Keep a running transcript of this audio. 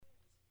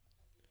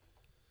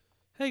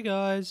Hey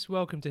guys,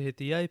 welcome to Hit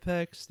the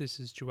Apex. This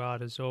is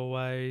Gerard as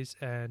always,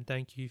 and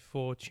thank you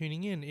for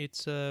tuning in.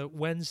 It's a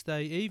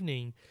Wednesday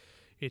evening.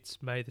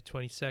 It's May the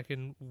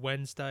 22nd,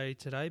 Wednesday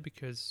today,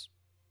 because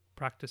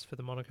practice for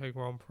the Monaco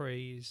Grand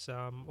Prix is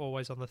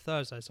always on the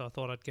Thursday, so I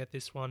thought I'd get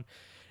this one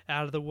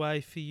out of the way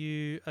for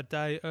you a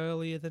day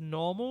earlier than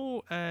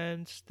normal.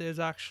 And there's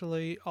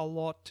actually a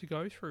lot to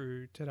go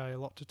through today, a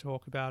lot to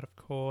talk about, of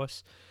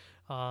course.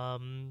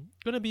 Going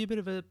to be a bit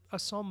of a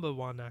somber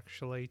one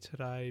actually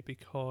today,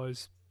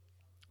 because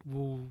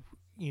we'll,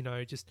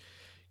 just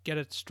get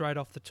it straight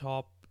off the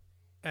top.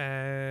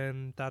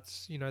 And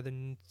that's,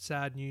 the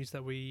sad news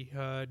that we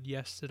heard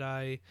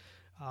yesterday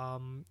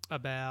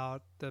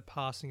about the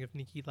passing of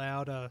Niki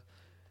Lauda.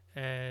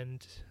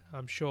 And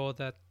I'm sure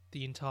that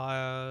the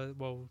entire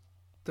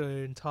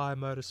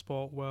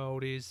motorsport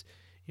world is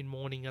in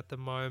mourning at the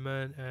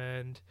moment,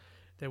 and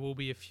there will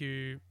be a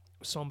few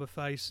somber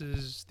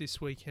faces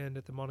this weekend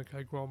at the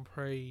Monaco Grand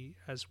Prix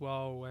as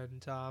well.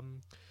 And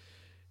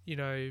you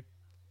know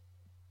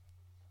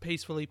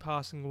peacefully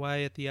passing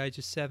away at the age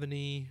of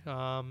 70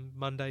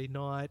 Monday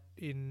night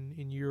in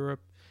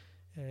Europe,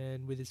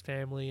 and with his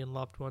family and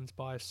loved ones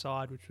by his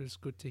side, which was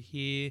good to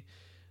hear.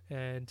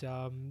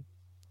 And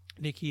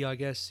Nicky, I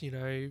guess,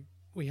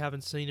 we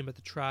haven't seen him at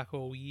the track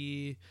all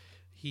year.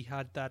 He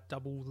had that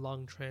double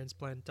lung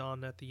transplant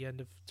done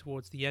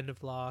towards the end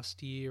of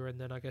last year, and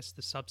then I guess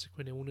the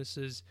subsequent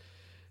illnesses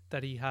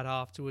that he had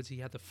afterwards. He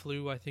had the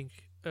flu, I think,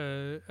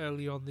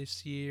 early on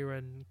this year,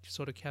 and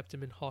sort of kept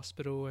him in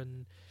hospital.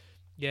 And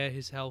yeah,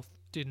 his health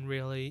didn't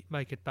really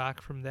make it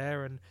back from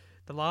there. And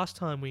the last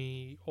time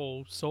we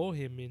all saw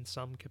him in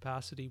some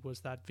capacity was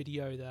that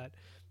video that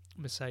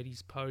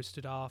Mercedes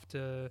posted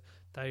after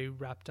they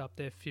wrapped up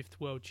their fifth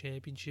world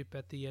championship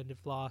at the end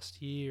of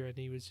last year, and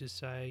he was just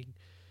saying,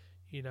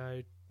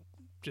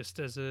 just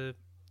as a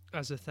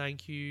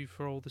thank you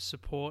for all the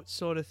support,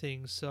 sort of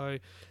thing. So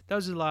that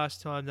was the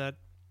last time that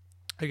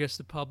I guess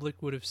the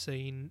public would have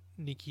seen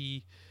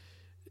Nicky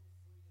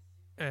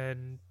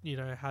and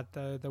had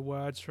the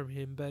words from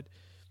him. But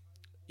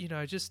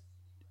just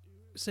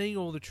seeing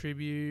all the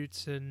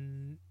tributes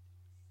and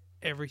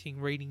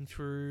everything, reading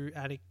through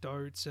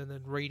anecdotes and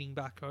then reading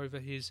back over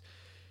his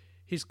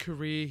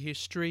career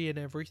history and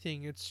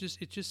everything, it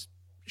just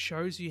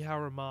shows you how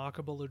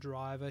remarkable a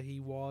driver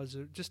he was,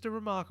 just a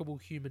remarkable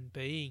human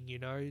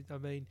being. I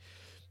mean,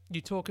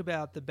 you talk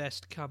about the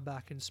best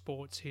comeback in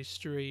sports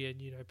history, and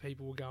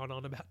people were going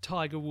on about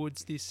Tiger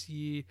Woods this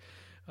year,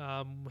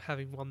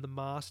 having won the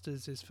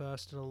Masters, his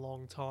first in a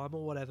long time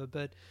or whatever.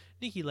 But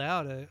Niki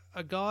Lauda,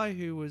 a guy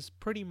who was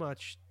pretty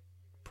much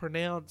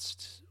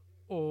pronounced,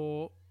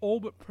 or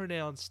all but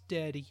pronounced,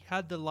 dead. He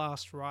had the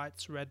last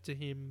rites read to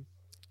him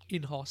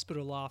in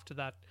hospital after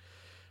that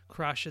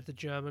crash at the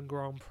German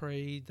Grand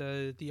Prix,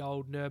 the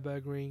old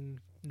Nürburgring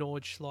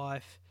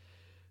Nordschleife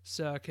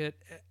circuit,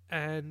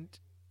 and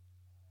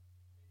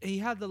he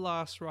had the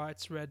last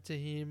rites read to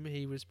him.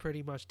 He was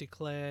pretty much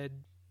declared,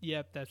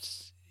 yep,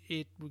 that's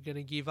it, we're going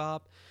to give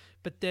up.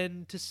 But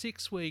then to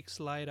 6 weeks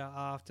later,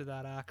 after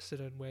that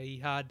accident where he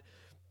had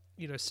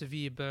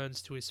severe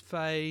burns to his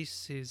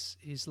face,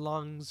 his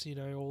lungs,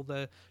 all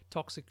the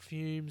toxic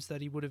fumes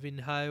that he would have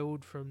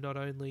inhaled from not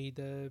only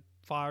the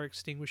fire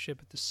extinguisher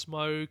but the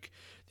smoke.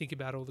 Think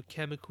about all the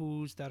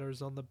chemicals that are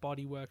on the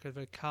bodywork of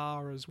a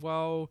car as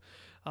well.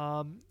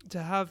 To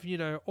have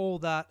all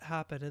that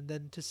happen, and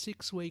then to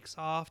 6 weeks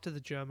after the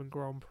German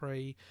Grand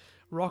Prix,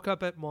 rock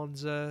up at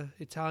Monza,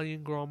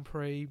 Italian Grand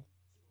Prix,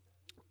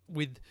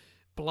 with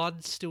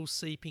blood still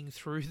seeping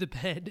through the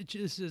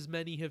bandages, as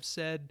many have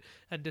said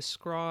and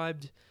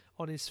described,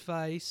 on his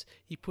face.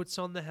 He puts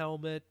on the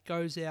helmet,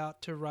 goes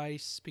out to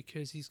race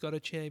because he's got a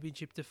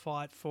championship to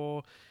fight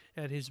for,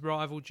 and his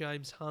rival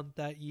James Hunt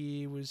that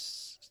year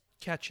was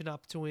catching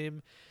up to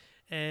him,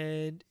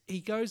 and he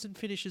goes and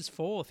finishes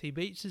fourth. He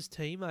beats his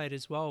teammate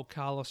as well,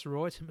 Carlos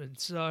Reutemann.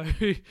 So,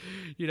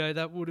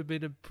 that would have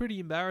been pretty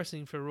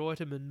embarrassing for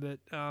Reutemann, but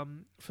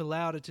for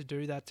Lauda to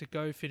do that, to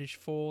go finish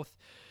fourth,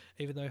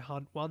 even though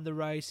Hunt won the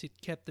race, it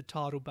kept the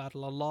title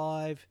battle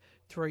alive.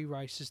 3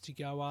 races to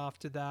go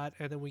after that,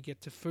 and then we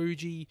get to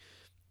Fuji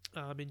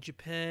in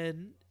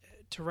Japan.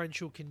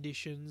 Torrential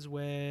conditions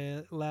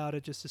where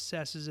Lauda just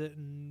assesses it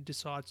and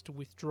decides to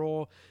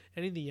withdraw,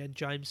 and in the end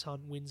James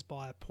Hunt wins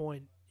by a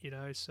point.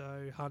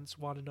 So Hunt's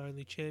one and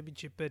only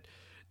championship. But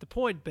the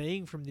point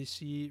being from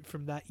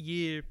that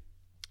year,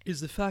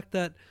 is the fact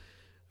that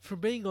from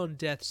being on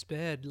death's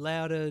bed,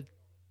 Lauda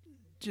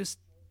just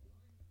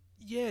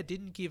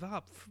didn't give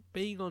up.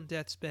 Being on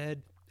death's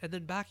bed and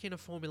then back in a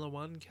Formula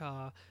One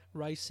car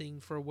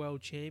racing for a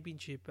world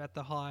championship at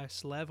the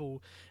highest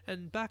level.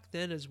 And back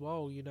then as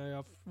well,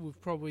 we've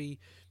probably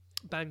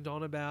banged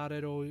on about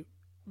it, or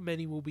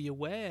many will be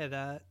aware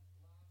that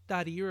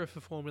era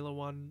for Formula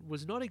One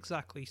was not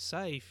exactly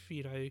safe.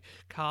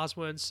 Cars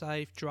weren't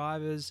safe,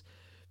 drivers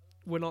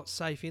were not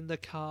safe in the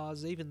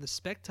cars, even the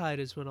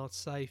spectators were not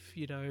safe,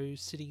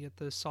 sitting at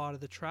the side of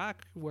the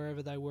track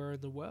wherever they were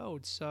in the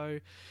world. So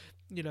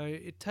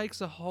it takes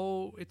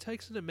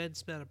an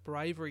immense amount of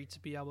bravery to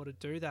be able to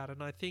do that.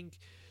 And I think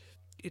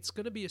it's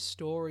going to be a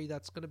story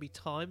that's going to be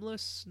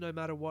timeless no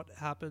matter what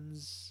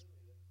happens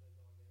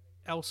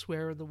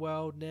elsewhere in the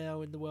world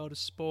now, in the world of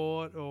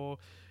sport, or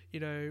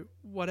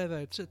whatever.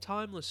 It's a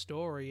timeless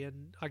story,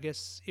 and I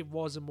guess it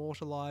was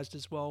immortalized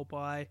as well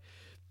by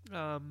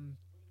um,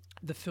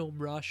 the film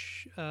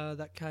Rush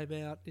that came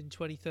out in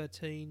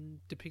 2013,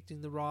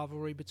 depicting the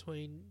rivalry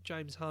between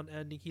James Hunt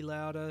and Niki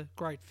Lauda.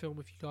 Great film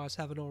if you guys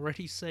haven't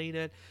already seen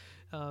it.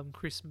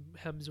 Chris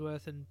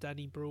Hemsworth and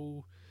Danny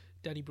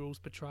Brule's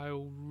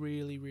portrayal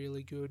really,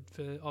 really good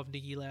of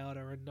Niki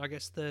Lauda, and I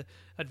guess the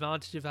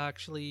advantage of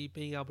actually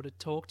being able to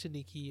talk to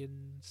Niki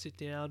and sit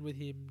down with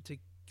him to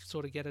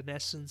sort of get an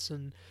essence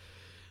and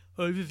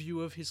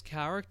overview of his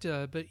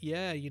character. But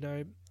yeah,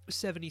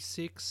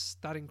 76,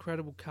 that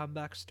incredible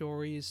comeback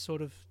story is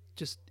sort of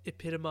just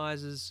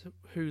epitomizes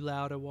who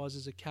Lauda was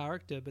as a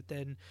character, but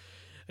then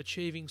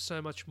achieving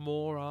so much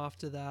more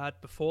after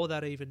that. Before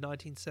that, even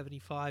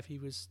 1975, he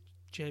was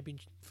champion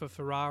for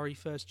Ferrari,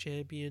 first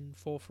champion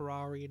for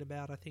Ferrari in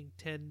about, I think,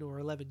 10 or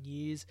 11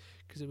 years,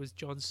 because it was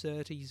John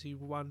Surtees who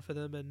won for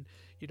them, and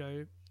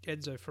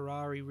Enzo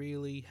Ferrari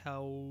really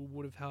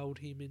would have held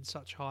him in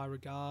such high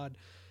regard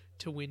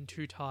to win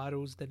 2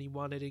 titles. Then he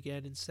won it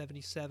again in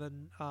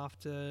 77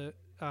 after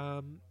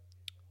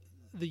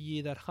the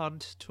year that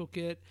Hunt took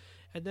it,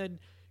 and then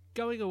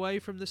going away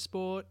from the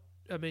sport.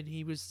 I mean,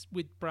 he was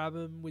with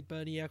Brabham, with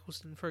Bernie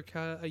Ecclestone for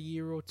a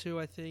year or two,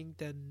 I think,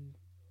 then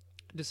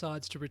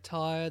decides to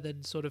retire,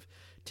 then sort of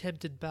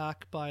tempted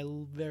back by a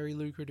very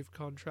lucrative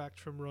contract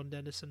from Ron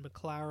Dennis and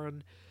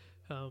McLaren,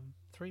 $3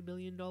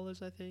 million,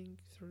 I think,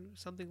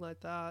 something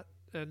like that.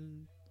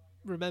 And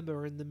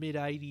remember, in the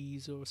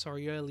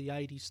early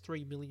 80s,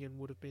 3 million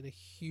would have been a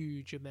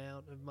huge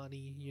amount of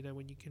money,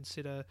 when you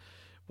consider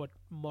what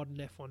modern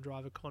F1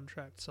 driver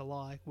contracts are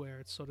like, where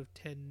it's sort of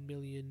 10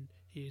 million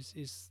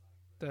is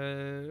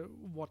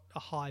what a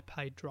high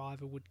paid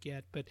driver would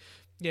get. But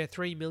yeah,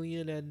 3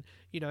 million, and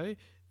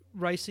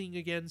racing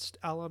against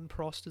Alain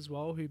Prost as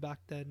well, who back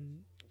then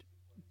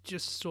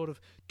just sort of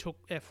took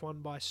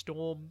F1 by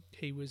storm.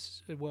 He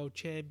was a world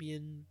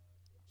champion,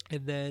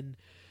 and then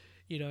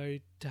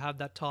to have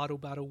that title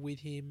battle with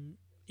him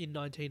in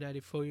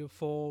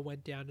 1984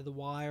 went down to the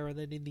wire, and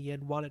then in the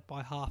end won it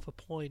by half a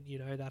point.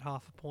 That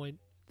half a point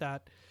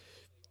that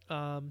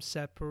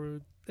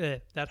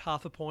that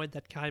half a point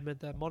that came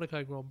at the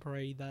Monaco Grand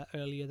Prix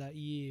earlier that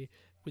year,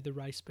 with the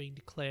race being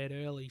declared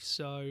early.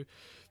 So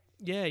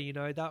yeah,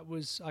 that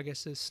was, I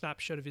guess, a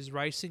snapshot of his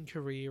racing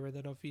career. And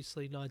then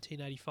obviously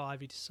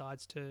 1985, he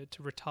decides to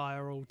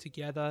retire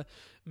altogether,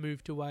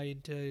 moved away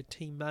into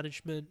team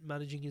management,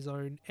 managing his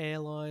own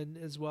airline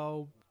as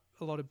well.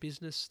 A lot of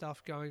business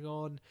stuff going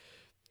on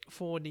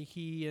for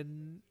Niki,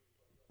 and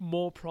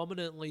more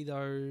prominently,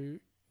 though,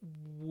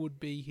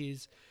 would be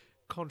his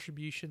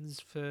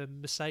contributions for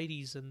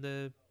Mercedes and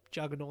the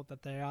juggernaut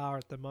that they are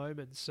at the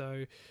moment.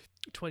 So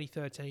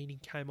 2013,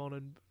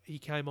 he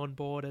came on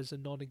board as a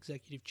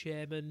non-executive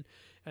chairman,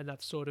 and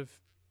that's sort of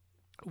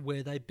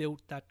where they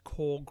built that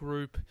core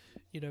group,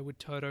 with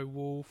Toto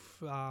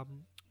Wolff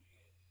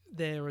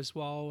there as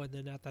well. And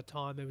then at that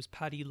time there was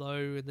Paddy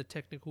Lowe in the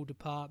technical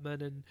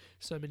department, and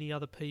so many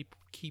other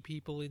key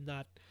people in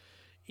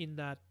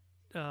that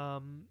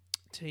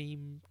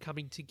team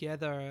coming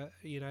together,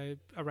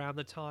 around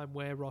the time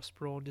where Ross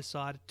Brawn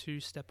decided to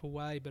step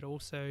away, but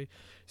also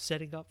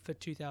setting up for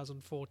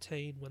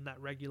 2014 when that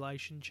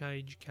regulation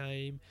change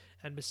came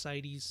and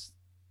Mercedes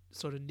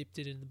sort of nipped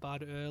it in the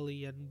bud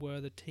early and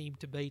were the team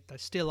to beat. They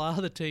still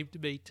are the team to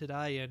beat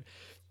today, and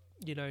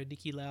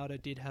Niki Lauda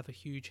did have a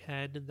huge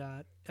hand in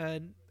that,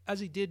 and as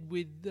he did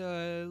with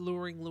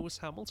luring Lewis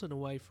Hamilton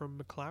away from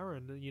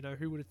McLaren.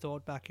 Who would have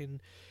thought back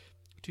in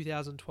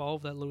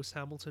 2012 that Lewis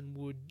Hamilton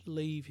would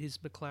leave his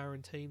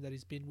McLaren team that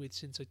he's been with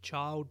since a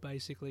child,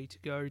 basically, to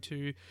go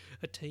to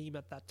a team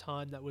at that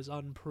time that was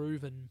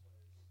unproven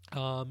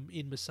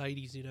in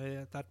Mercedes.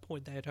 At that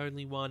point they had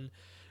only won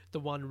the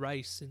one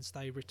race since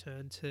they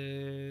returned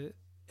to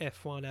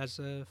F1 as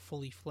a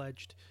fully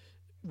fledged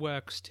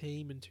works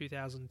team in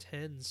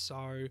 2010.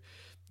 So,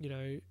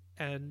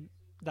 and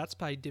that's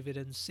paid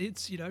dividends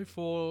since,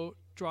 4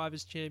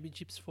 drivers'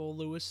 championships for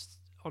Lewis,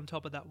 on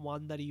top of that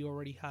one that he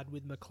already had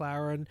with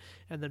McLaren,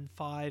 and then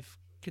 5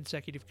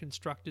 consecutive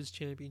Constructors'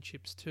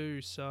 Championships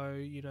too.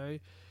 So,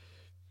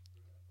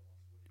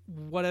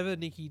 whatever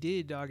Niki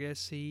did, I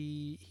guess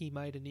he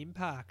made an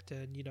impact.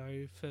 And,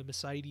 for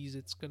Mercedes,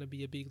 it's going to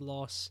be a big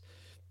loss.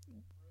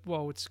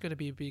 Well, it's going to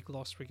be a big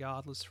loss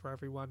regardless for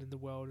everyone in the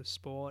world of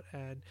sport.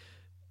 And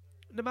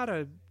no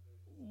matter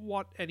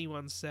what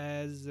anyone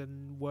says,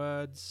 and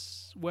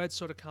words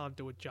sort of can't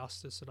do it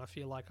justice, and I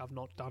feel like I've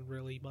not done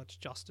really much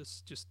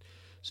justice just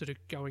sort of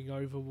going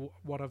over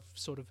what I've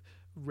sort of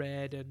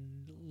read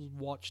and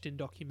watched in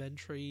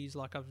documentaries.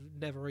 Like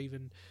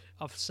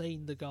I've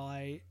seen the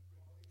guy,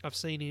 I've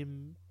seen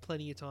him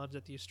plenty of times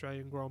at the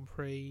Australian Grand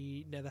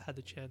Prix, never had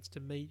the chance to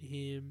meet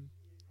him,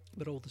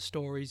 but all the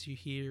stories you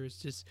hear is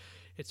just,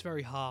 it's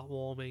very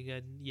heartwarming.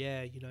 And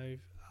yeah,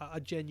 a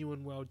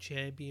genuine world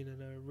champion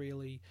and a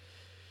really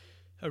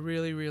a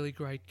really, really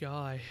great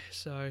guy.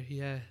 So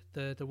yeah,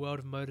 the world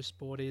of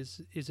motorsport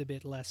is a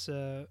bit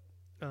lesser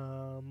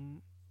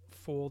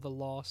for the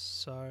loss.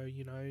 So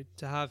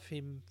to have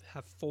him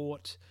have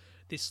fought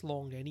this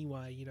long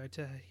anyway,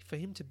 to for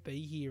him to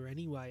be here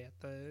anyway at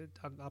the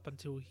up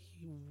until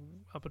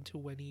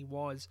when he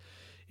was,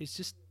 it's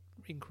just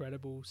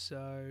incredible.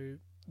 So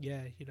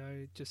yeah,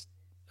 just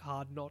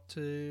hard not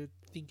to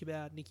think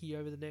about Nicky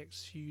over the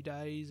next few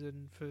days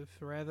and for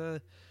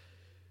forever.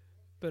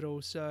 But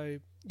also,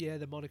 yeah,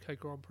 the Monaco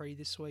Grand Prix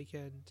this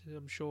weekend.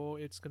 I'm sure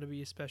it's going to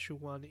be a special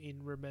one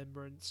in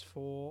remembrance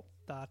for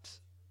that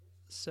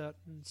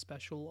certain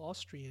special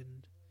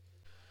Austrian.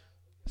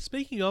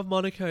 Speaking of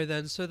Monaco,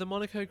 then, so the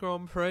Monaco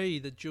Grand Prix,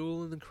 the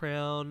jewel in the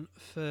crown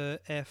for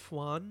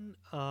F1.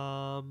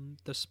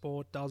 The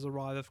sport does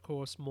arrive, of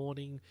course,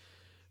 mourning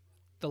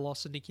the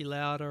loss of Niki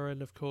Lauda,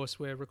 and of course,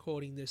 we're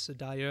recording this a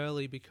day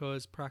early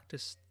because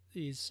practice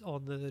is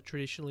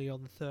traditionally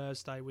on the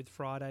Thursday, with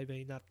Friday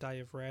being that day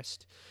of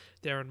rest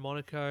there in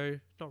Monaco.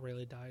 Not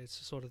really a day, it's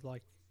sort of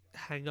like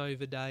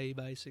hangover day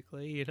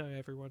basically.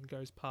 Everyone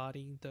goes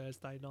partying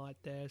Thursday night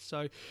there.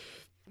 So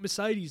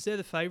Mercedes, they're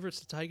the favourites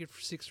to take it for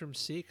 6 from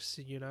 6,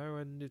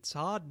 and it's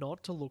hard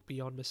not to look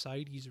beyond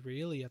Mercedes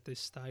really at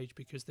this stage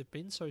because they've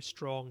been so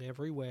strong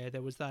everywhere.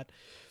 There was that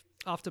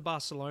after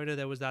Barcelona,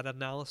 there was that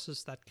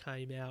analysis that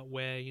came out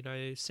where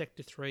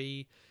Sector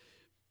 3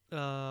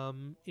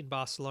 in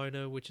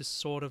Barcelona, which is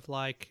sort of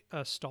like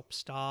a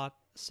stop-start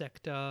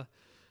sector,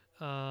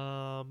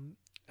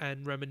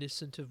 and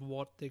reminiscent of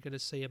what they're going to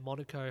see at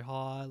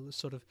Monaco,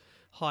 sort of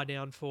high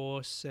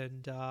downforce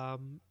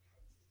and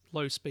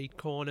low-speed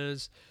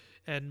corners.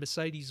 And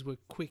Mercedes were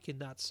quick in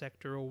that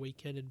sector all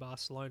weekend in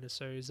Barcelona.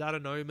 So is that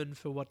an omen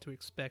for what to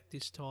expect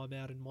this time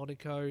out in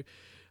Monaco?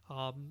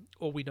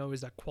 All we know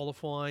is that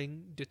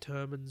qualifying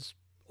determines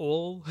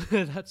all.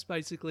 That's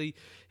basically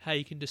how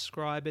you can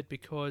describe it,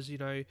 because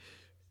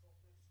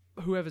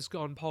whoever's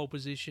got pole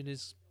position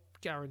is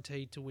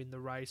guaranteed to win the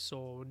race,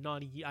 or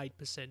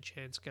 98%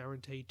 chance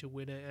guaranteed to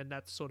win it, and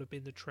that's sort of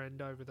been the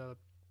trend over the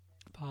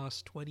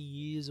past 20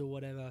 years or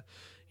whatever.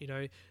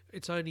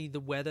 It's only the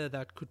weather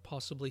that could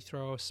possibly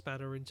throw a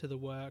spanner into the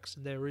works,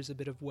 and there is a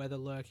bit of weather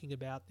lurking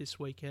about this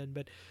weekend.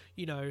 But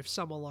if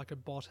someone like a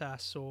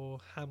Bottas or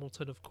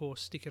Hamilton, of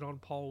course, stick it on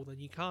pole, then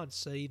you can't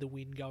see the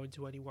win going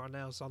to anyone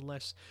else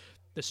unless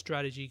the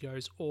strategy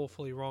goes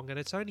awfully wrong, and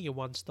it's only a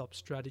one-stop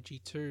strategy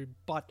too.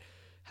 But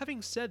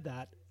having said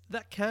that,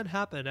 that can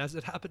happen, as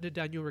it happened to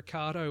Daniel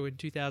Ricciardo in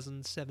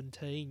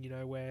 2017,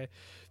 where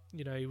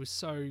he was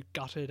so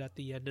gutted at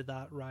the end of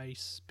that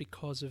race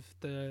because of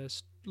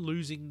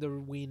losing the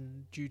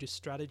win due to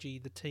strategy,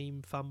 the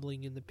team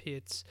fumbling in the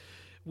pits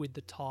with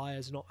the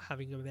tyres, not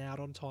having him out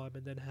on time,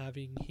 and then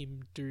having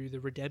him do the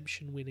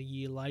redemption win a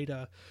year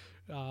later,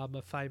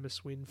 a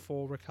famous win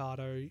for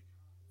Ricciardo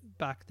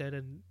back then,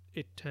 and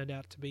it turned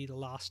out to be the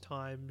last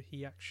time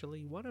he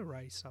actually won a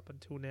race up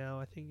until now.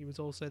 I think it was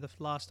also the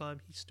last time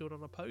he stood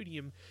on a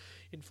podium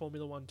in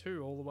Formula 1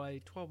 too, all the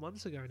way 12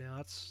 months ago now.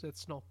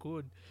 It's not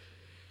good.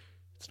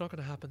 It's not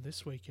going to happen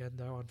this weekend,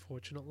 though,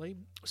 unfortunately.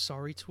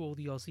 Sorry to all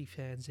the Aussie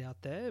fans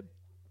out there,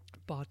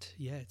 but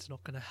yeah, it's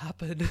not going to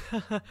happen.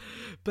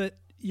 But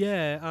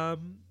yeah,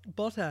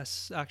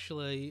 Bottas,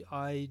 actually,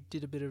 I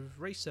did a bit of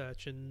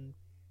research, and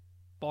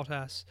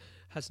Bottas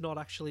has not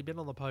actually been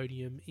on the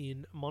podium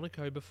in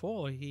Monaco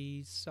before. I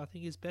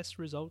think his best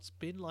result's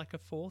been like a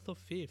 4th or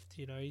 5th.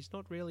 He's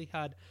not really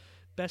had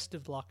best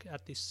of luck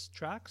at this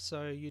track,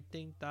 so you'd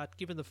think that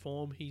given the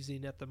form he's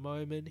in at the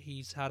moment,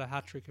 he's had a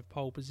hat-trick of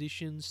pole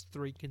positions,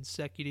 3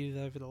 consecutive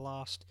over the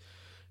last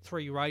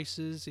 3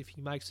 races. If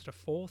he makes it a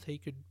 4th, he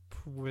could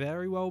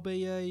very well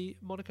be a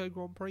Monaco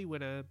Grand Prix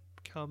winner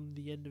come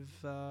the end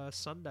of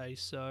Sunday,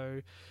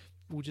 so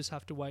we'll just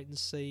have to wait and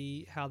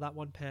see how that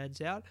one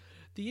pans out.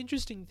 The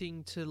interesting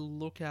thing to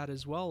look at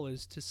as well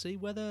is to see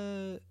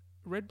whether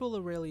Red Bull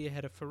are really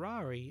ahead of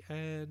Ferrari,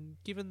 and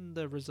given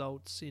the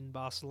results in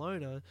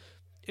Barcelona,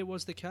 it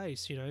was the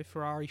case.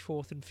 Ferrari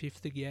 4th and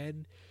 5th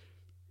again.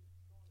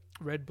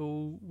 Red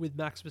Bull with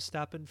Max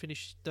Verstappen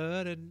finished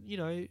 3rd,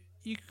 and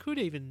you could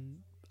even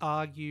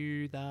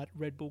argue that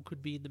Red Bull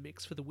could be in the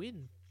mix for the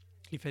win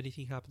if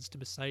anything happens to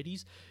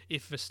Mercedes.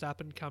 If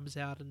Verstappen comes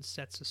out and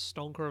sets a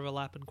stonker of a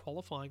lap in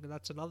qualifying, and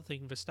that's another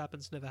thing,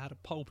 Verstappen's never had a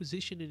pole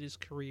position in his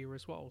career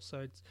as well,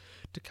 so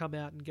to come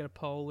out and get a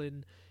pole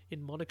in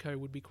Monaco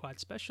would be quite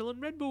special.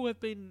 And Red Bull have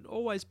been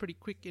always pretty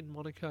quick in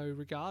Monaco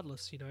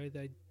regardless.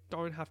 They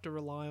don't have to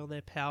rely on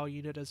their power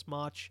unit as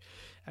much,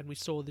 and we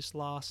saw this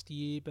last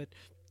year. But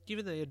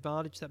given the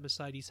advantage that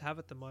Mercedes have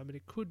at the moment,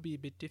 it could be a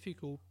bit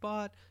difficult.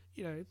 But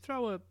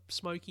throw a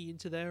smoky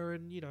into there,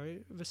 and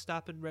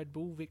Verstappen Red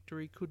Bull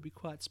victory could be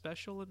quite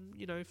special.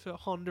 And for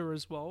Honda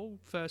as well,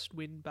 first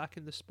win back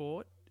in the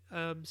sport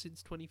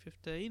since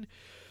 2015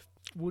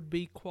 would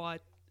be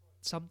quite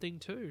something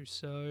too.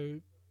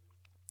 So,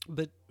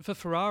 but for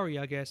Ferrari,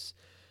 I guess,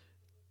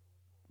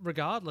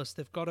 regardless,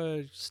 they've got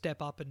to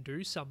step up and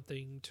do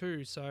something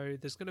too. So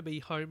there's going to be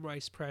home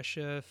race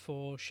pressure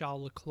for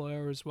Charles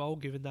Leclerc as well,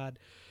 given that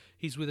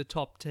he's with a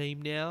top team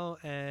now,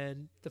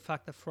 and the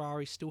fact that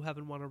Ferrari still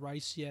haven't won a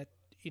race yet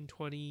in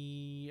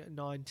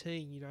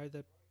 2019,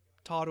 the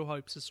title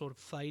hopes are sort of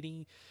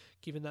fading,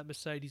 given that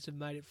Mercedes have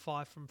made it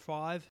 5 from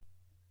 5.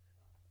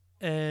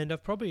 And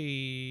I've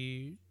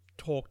probably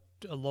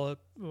talked a lot.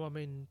 Well, I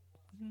mean,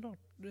 not.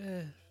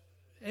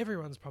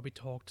 Everyone's probably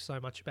talked so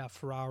much about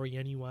Ferrari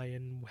anyway,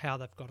 and how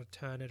they've got to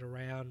turn it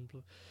around.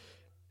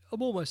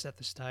 I'm almost at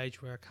the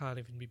stage where I can't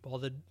even be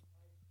bothered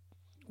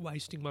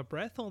wasting my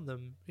breath on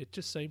them. It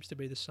just seems to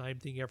be the same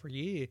thing every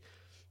year.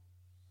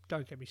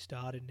 Don't get me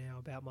started now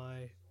about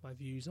my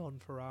views on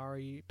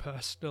Ferrari.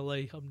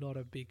 Personally, I'm not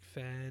a big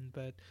fan,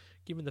 but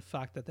given the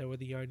fact that they were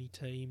the only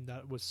team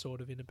that was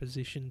sort of in a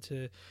position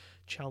to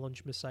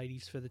challenge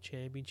Mercedes for the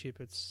championship,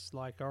 it's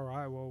like, all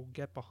right, well,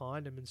 get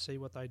behind them and see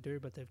what they do.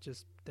 But they've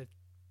just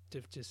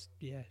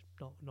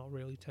not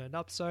really turned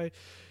up. So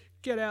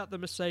get out the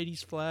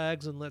Mercedes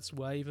flags and let's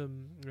wave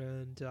them.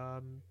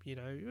 And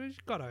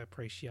we've got to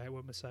appreciate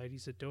what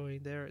Mercedes are doing.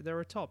 They're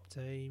a top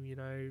team.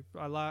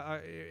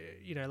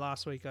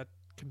 Last week I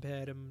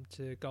compared them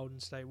to Golden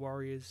State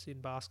Warriors in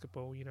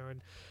basketball.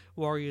 And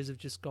Warriors have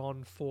just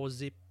gone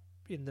 4-0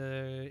 in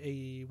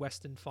the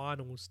Western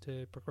Finals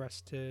to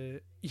progress to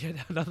yet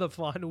another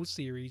final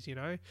series.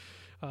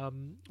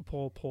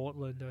 Poor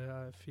Portland.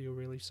 I feel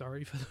really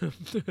sorry for them,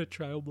 the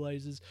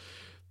Trailblazers.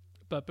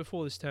 But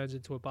before this turns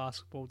into a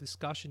basketball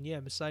discussion,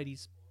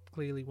 Mercedes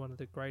clearly one of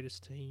the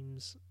greatest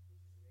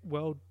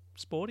world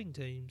sporting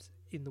teams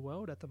in the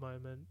world at the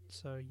moment.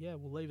 So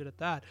we'll leave it at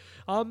that.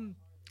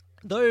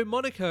 Though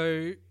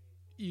Monaco,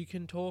 you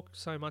can talk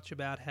so much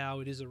about how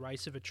it is a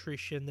race of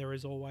attrition. There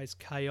is always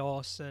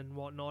chaos and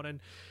whatnot. And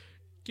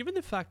given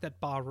the fact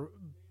that Baku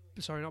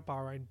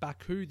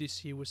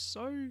this year was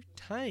so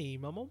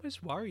tame, I'm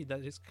almost worried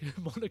that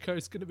Monaco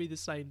is going to be the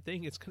same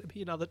thing. It's going to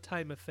be another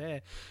tame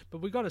affair.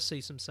 But we've got to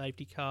see some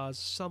safety cars.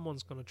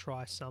 Someone's going to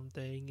try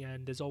something,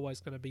 and there's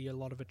always going to be a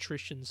lot of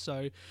attrition.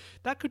 So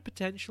that could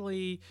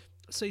potentially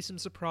see some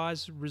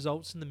surprise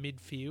results in the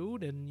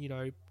midfield,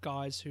 and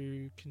guys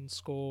who can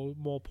score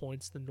more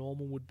points than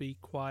normal would be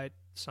quite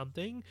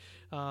something.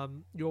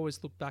 You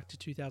always look back to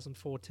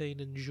 2014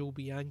 and Jules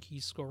Bianchi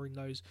scoring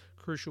those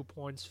crucial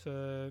points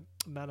for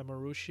Mana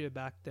Marussia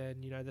back then,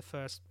 the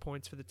first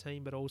points for the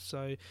team, but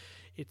also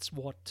it's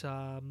what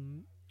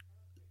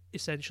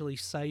essentially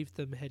saved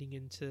them heading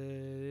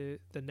into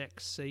the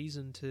next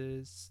season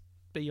to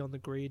be on the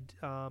grid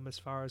as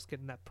far as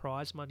getting that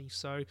prize money.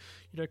 So,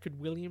 could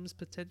Williams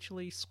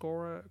potentially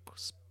score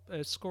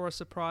a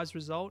surprise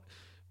result?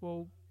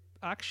 Well,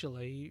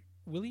 actually,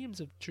 Williams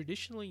have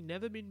traditionally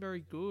never been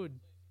very good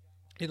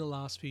in the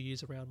last few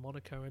years around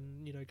Monaco.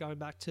 And, going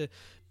back to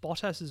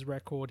Bottas's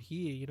record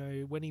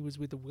here, when he was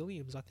with the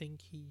Williams, I think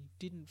he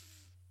didn't,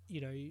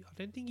 I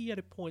don't think he had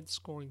a point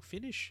scoring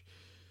finish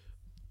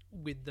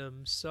with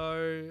them.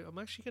 So I'm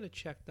actually going to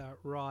check that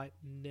right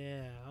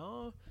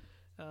now.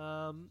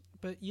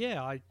 But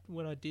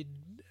when I did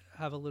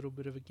have a little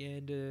bit of a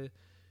gander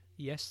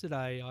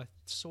yesterday, I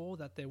saw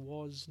that there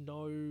was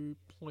no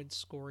point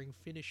scoring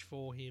finish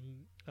for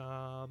him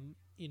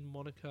in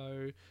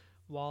Monaco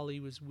while he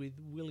was with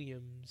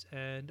Williams,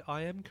 and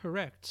I am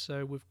correct.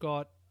 So we've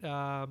got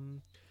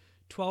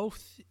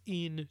 12th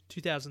in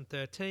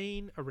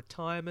 2013, a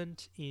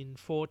retirement in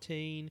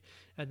 14,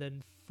 and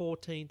then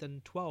 14th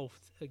and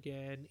 12th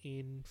again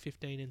in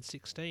 15 and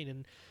 16.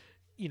 And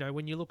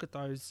when you look at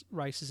those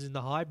races in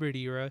the hybrid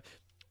era,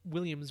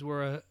 Williams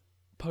were a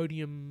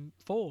podium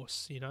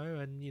force,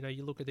 and,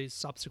 you look at his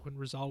subsequent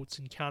results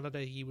in Canada,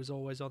 he was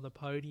always on the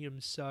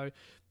podium. So,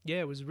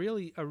 it was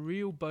really a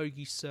real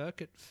bogey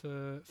circuit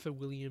for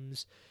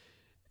Williams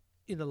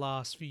in the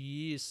last few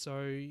years.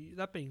 So,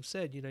 that being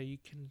said, you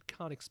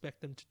can't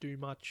expect them to do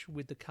much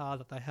with the car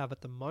that they have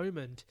at the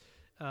moment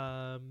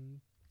at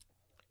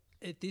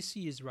this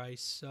year's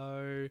race.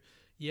 So,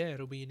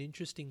 it'll be an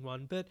interesting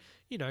one. But,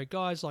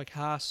 guys like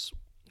Haas,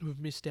 who've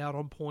missed out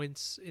on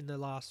points in the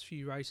last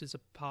few races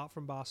apart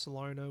from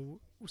Barcelona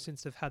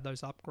since they've had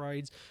those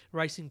upgrades.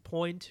 Racing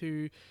Point,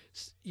 who,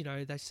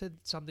 they said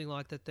something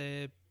like that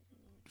their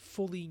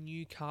fully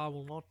new car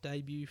will not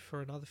debut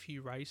for another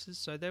few races.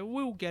 So they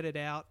will get it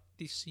out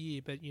this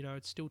year, but,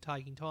 it's still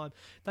taking time.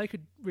 They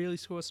could really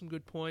score some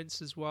good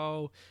points as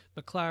well.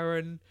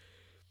 McLaren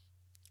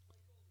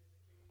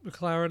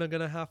are going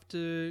to have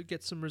to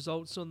get some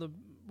results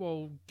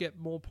get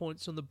more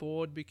points on the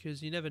board,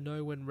 because you never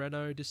know when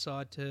Renault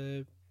decide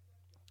to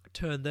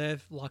turn their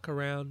luck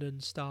around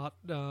and start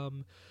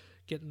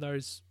getting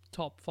those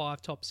top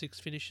 5, top 6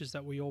 finishes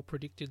that we all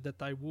predicted that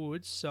they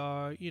would.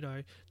 So,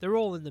 they're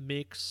all in the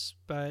mix,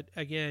 but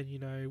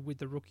again, with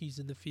the rookies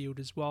in the field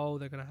as well,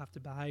 they're going to have to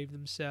behave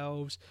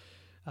themselves.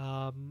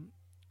 Monaco,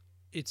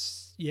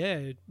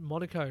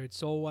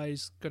 it's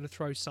always going to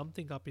throw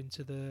something up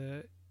into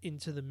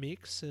the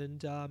mix,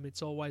 and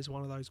it's always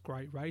one of those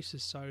great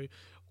races. So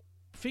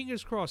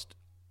fingers crossed.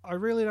 I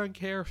really don't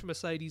care if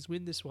Mercedes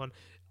win this one.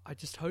 I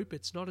just hope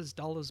it's not as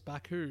dull as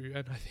Baku,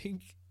 and I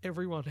think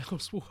everyone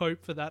else will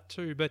hope for that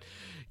too. But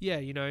yeah,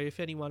 if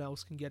anyone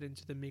else can get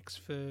into the mix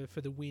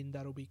for the win,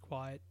 that'll be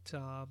quite.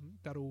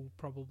 That'll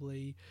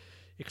probably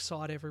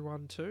excite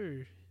everyone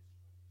too.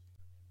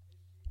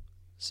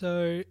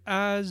 So,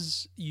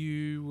 as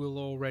you will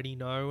already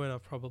know, and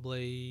I've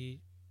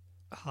probably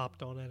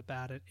harped on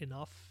about it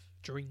enough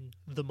during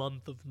the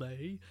month of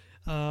May,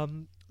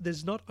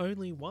 there's not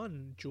only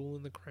one Jewel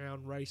in the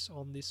Crown race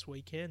on this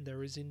weekend,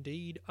 there is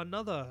indeed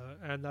another,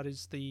 and that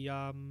is the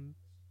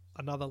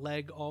another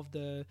leg of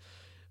the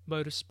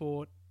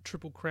motorsport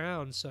Triple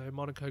Crown, so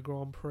Monaco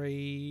Grand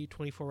Prix,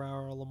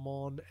 24-hour Le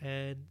Mans,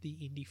 and the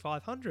Indy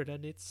 500,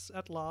 and it's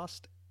at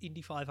last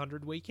Indy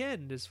 500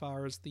 weekend as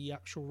far as the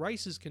actual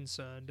race is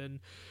concerned.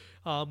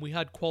 And we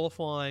had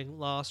qualifying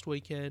last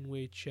weekend,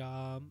 which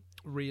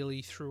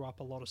really threw up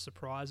a lot of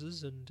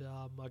surprises, and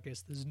I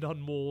guess there's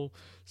none more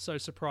so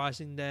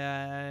surprising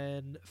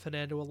than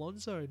Fernando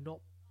Alonso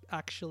not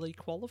actually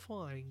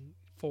qualifying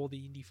for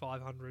the Indy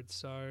 500.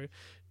 So,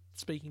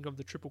 speaking of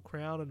the Triple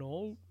Crown and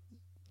all,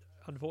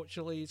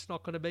 unfortunately, it's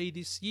not going to be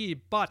this year.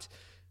 But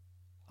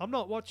I'm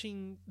not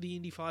watching the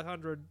Indy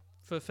 500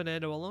 for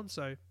Fernando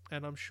Alonso,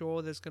 and I'm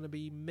sure there's going to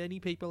be many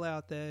people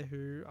out there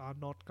who are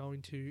not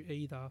going to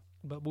either.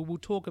 But we'll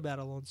talk about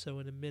Alonso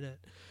in a minute.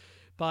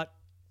 But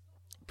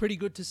pretty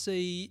good to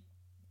see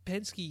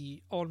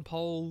Penske on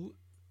pole.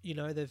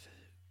 They've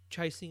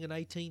chasing an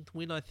 18th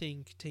win, I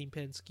think, Team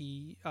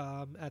Penske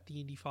at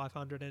the Indy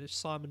 500, and it's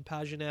Simon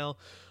Pagenaud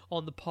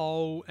on the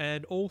pole,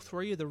 and all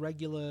three of the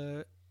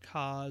regular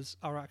cars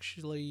are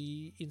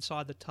actually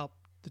inside the top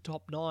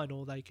 9,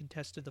 or they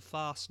contested the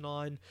Fast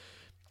 9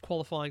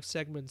 qualifying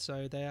segment,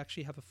 so they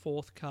actually have a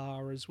fourth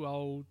car as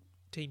well,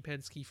 Team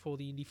Penske, for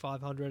the Indy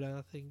 500, and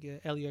I think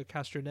Elio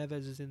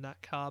Castroneves is in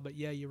that car. But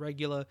yeah, your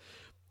regular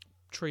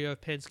trio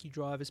of Penske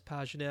drivers,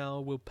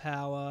 Pagenaud, Will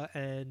Power,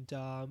 and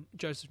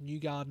Joseph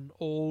Newgarden,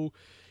 all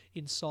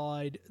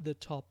inside the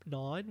top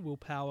 9. Will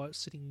Power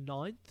sitting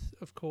 9th,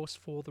 of course,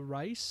 for the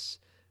race.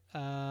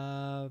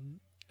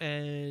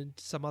 And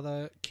some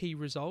other key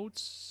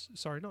results.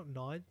 Sorry, not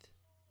 9th.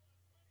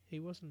 He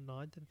wasn't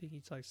 9th. I think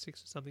he's like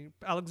 6th or something.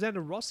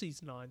 Alexander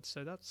Rossi's 9th,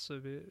 so that's a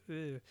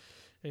bit...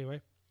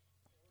 Anyway,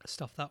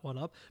 stuff that one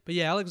up. But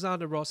yeah,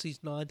 Alexander Rossi's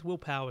 9th. Will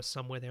Power's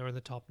somewhere there in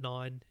the top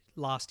 9.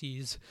 Last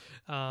year's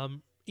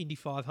Indy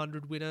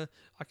 500 winner.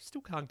 I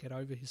still can't get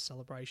over his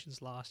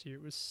celebrations last year.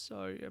 It was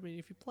so... I mean,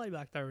 if you play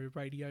back their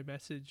radio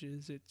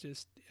messages, it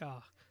just...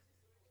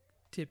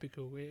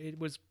 typical. It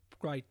was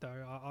great,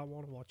 though. I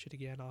want to watch it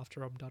again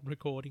after I'm done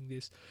recording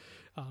this.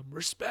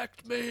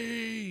 Respect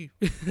me!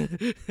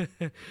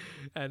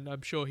 And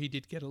I'm sure he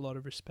did get a lot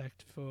of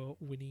respect for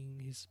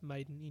winning his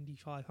maiden Indy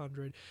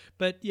 500.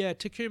 But yeah,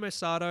 Takuma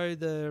Sato,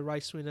 the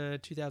race winner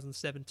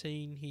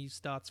 2017, he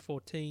starts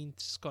 14th.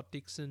 Scott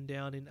Dixon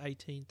down in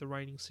 18th, the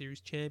reigning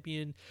series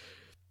champion.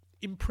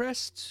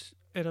 Impressed,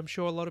 and I'm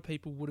sure a lot of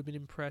people would have been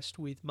impressed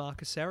with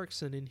Marcus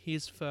Ericsson in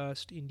his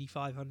first Indy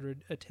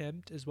 500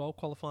 attempt as well,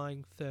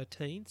 qualifying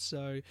 13th.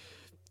 So,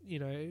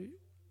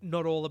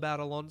 not all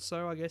about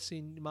Alonso. I guess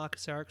in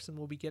Marcus Ericsson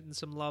will be getting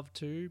some love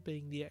too,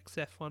 being the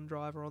ex-F1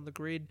 driver on the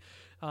grid.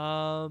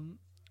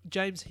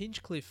 James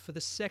Hinchcliffe, for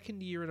the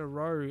second year in a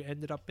row,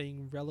 ended up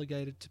being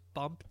relegated to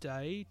bump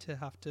day to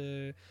have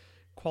to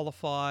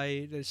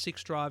qualify. There's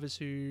 6 drivers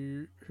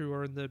who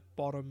are in the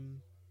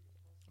bottom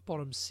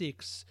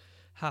 6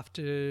 have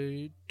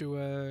to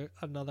do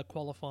another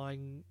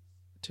qualifying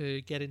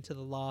to get into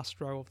the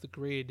last row of the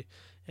grid,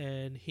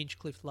 and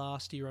Hinchcliffe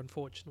last year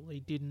unfortunately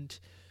didn't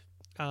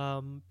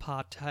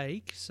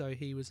partake, so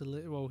he was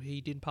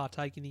he didn't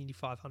partake in the Indy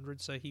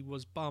 500, so he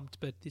was bumped,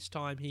 but this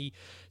time he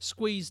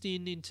squeezed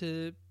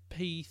into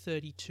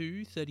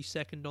P32,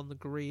 32nd on the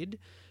grid,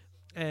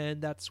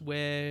 and that's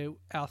where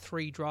our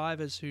 3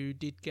 drivers who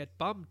did get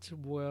bumped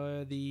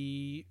were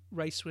the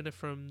race winner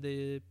from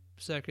the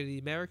Circuit of the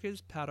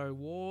Americas, Pat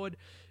O'Ward,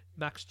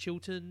 Max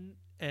Chilton,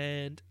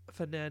 and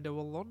Fernando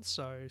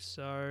Alonso.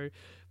 So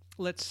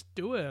let's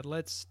do it.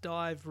 Let's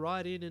dive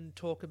right in and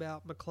talk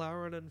about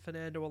McLaren and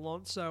Fernando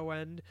Alonso.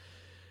 And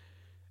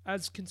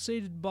as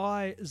conceded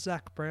by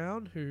Zach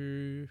Brown,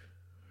 who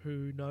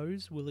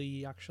knows, will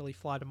he actually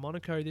fly to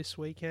Monaco this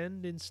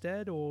weekend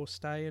instead, or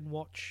stay and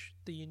watch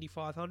the Indy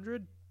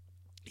 500?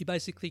 He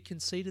basically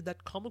conceded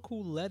that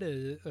comical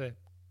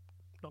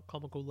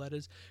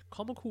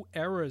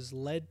errors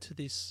led to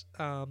this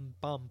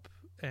bump,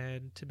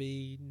 and to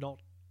be not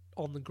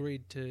on the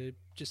grid, to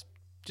just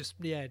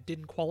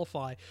didn't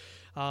qualify.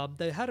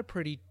 They had a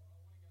pretty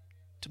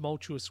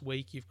tumultuous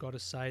week, you've got to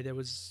say. There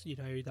was,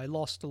 they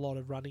lost a lot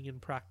of running in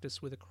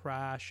practice with a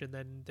crash, and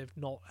then they've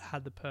not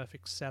had the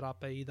perfect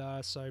setup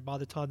either. So by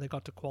the time they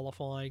got to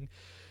qualifying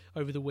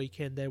over the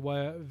weekend, they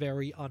were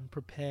very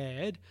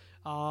unprepared.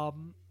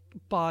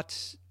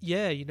 But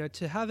yeah,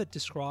 to have it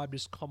described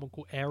as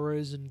comical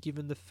errors, and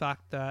given the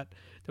fact that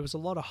there was a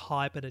lot of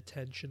hype and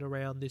attention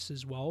around this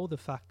as well, the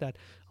fact that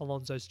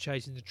Alonso's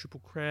chasing the Triple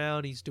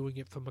Crown, he's doing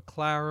it for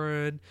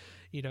McLaren,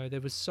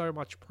 there was so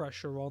much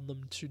pressure on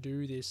them to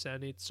do this,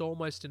 and it's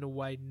almost in a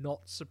way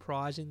not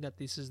surprising that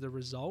this is the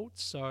result.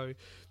 So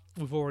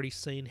we've already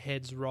seen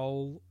heads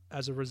roll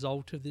as a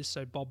result of this.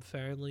 So Bob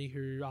Fernley,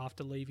 who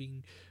after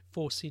leaving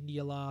Force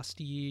India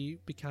last year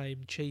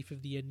became chief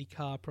of the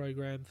IndyCar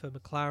program for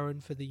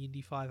McLaren for the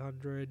Indy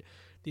 500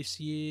 this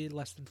year,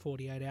 less than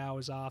 48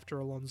 hours after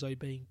Alonso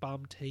being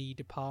bumped, he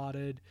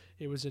departed.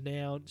 It was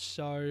announced.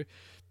 So,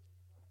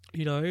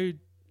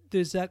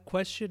 there's that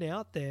question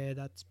out there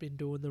that's been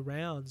doing the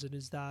rounds,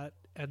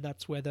 and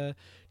that's whether,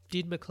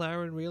 did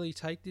McLaren really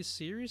take this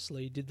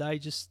seriously? Did they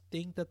just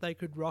think that they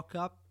could rock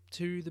up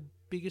to the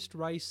biggest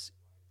race,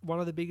 one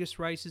of the biggest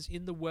races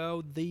in the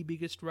world, the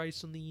biggest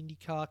race on the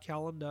IndyCar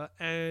calendar,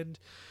 and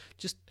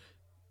just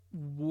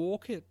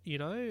walk it,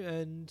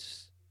 and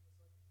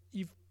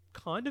you've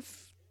kind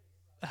of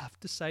have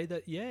to say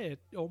that, yeah, it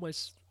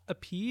almost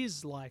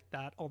appears like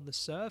that on the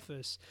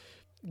surface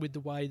with the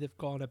way they've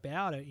gone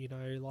about it.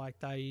 Like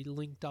they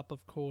linked up,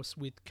 of course,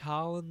 with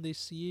Carlin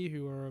this year,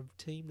 who are a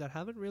team that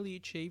haven't really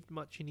achieved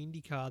much in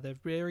IndyCar. They're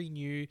very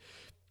new.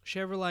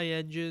 Chevrolet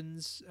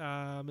engines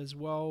as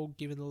well,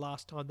 given the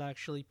last time they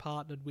actually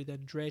partnered with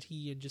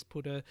Andretti and just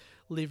put a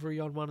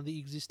livery on one of the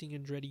existing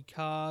Andretti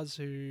cars,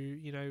 who,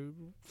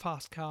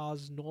 fast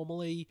cars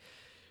normally.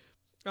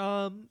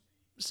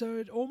 So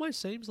it almost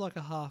seems like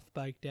a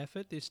half-baked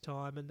effort this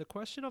time, and the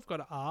question I've got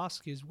to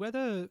ask is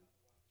whether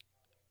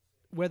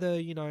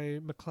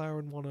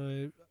McLaren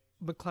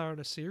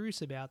are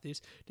serious about this.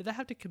 Do they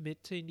have to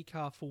commit to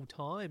IndyCar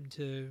full-time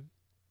to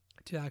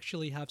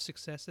actually have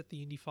success at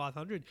the Indy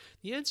 500?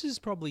 The answer is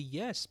probably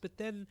yes, but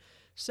then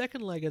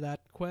second leg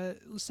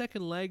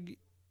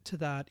to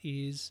that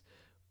is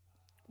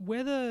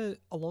whether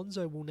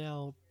Alonso will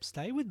now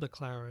stay with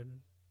McLaren,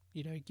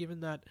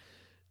 given that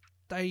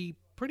they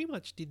pretty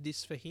much did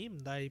this for him.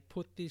 They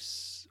put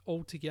this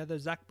all together.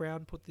 Zach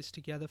Brown put this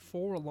together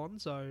for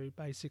Alonso,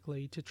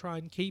 basically, to try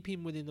and keep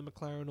him within the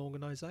McLaren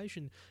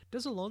organisation.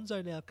 Does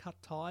Alonso now cut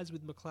ties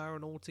with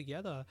McLaren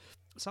altogether?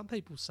 Some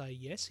people say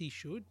yes, he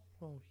should.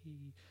 Well,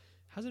 he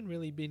hasn't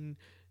really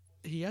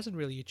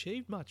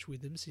achieved much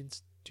with them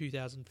since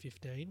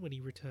 2015 when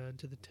he returned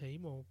to the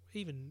team, or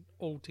even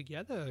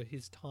altogether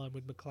his time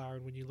with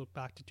McLaren when you look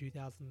back to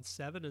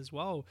 2007 as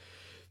well.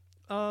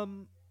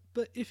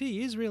 But if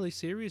he is really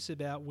serious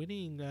about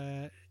winning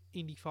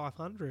Indy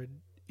 500,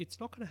 it's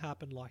not going to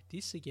happen like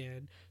this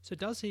again. So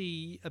does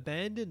he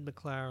abandon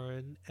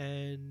McLaren?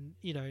 And,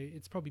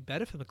 it's probably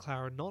better for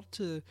McLaren not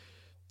to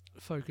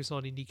focus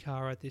on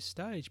IndyCar at this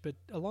stage. But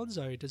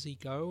Alonso, does he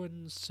go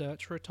and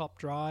search for a top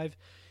drive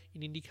in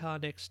IndyCar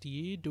next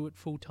year, do it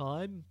full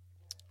time?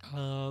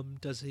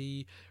 Does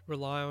he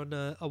rely on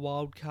a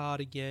wild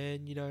card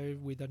again,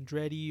 with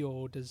Andretti,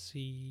 or does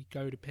he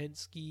go to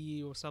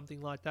Penske or something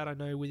like that? I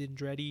know with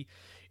Andretti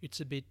it's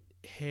a bit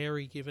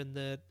hairy, given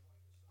that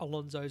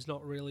Alonso's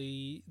not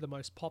really the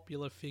most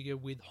popular figure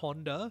with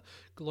Honda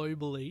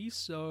globally,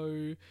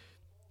 so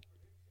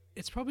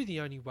it's probably the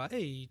only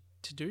way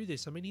to do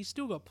this. I mean, he's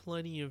still got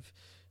plenty of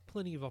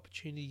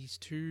opportunities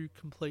to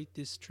complete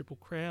this Triple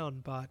Crown,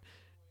 but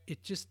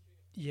it just,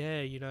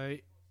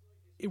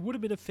 it would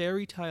have been a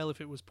fairy tale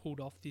if it was pulled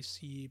off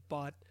this year,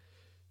 but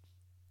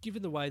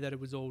given the way that it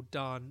was all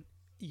done,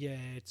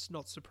 it's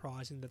not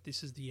surprising that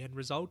this is the end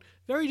result.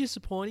 Very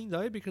disappointing,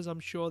 though, because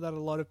I'm sure that a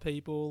lot of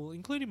people,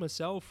 including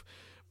myself,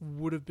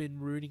 would have been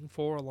rooting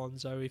for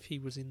Alonso if he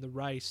was in the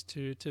race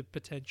to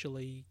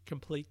potentially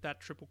complete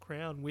that Triple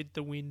Crown with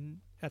the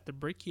win at the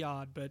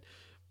Brickyard. But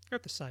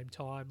at the same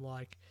time,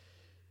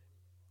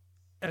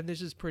 and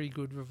this is pretty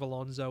good with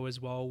Alonso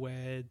as well,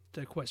 where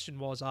the question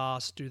was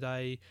asked, do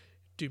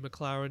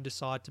McLaren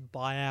decide to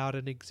buy out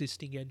an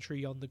existing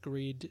entry on the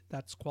grid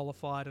that's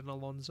qualified? And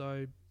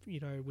Alonso,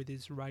 with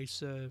his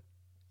racer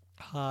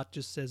heart,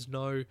 just says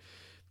no,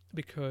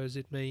 because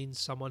it means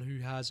someone who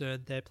has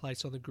earned their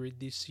place on the grid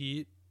this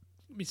year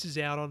misses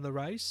out on the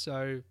race.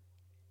 So,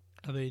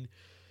 I mean,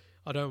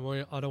 I don't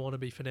want to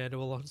be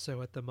Fernando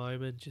Alonso at the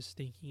moment, just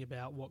thinking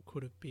about what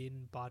could have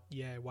been. But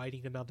yeah,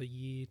 waiting another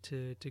year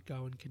to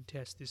go and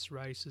contest this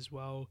race as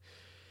well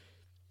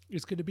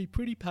is going to be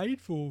pretty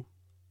painful.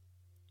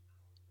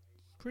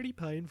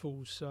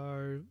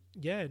 So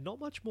yeah, not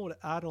much more to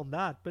add on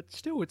that, but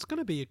still, it's going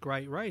to be a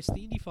great race.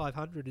 The Indy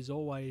 500 is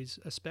always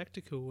a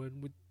spectacle,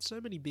 and with so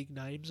many big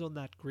names on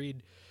that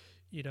grid,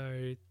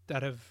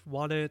 that have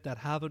won it, that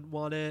haven't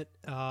won it,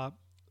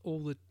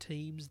 all the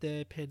teams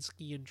there,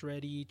 Penske,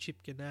 Andretti, Chip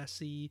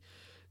Ganassi,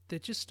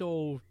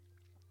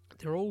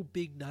 they're all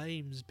big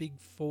names, big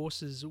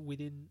forces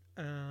within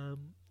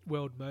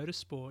world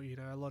motorsport.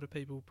 A lot of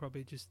people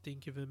probably just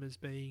think of them as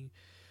being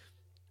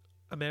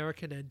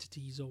American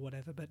entities or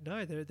whatever, but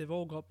no, they've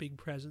all got big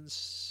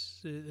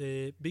presences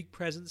in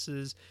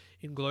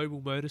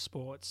global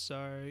motorsports.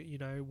 So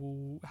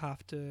we'll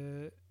have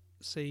to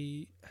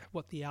see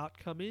what the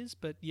outcome is.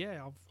 But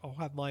yeah, I'll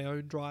have my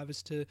own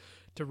drivers to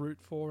root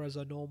for as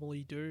I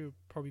normally do.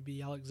 Probably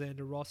be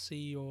Alexander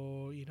Rossi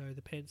or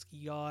the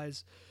Penske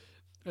guys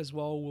as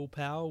well. Will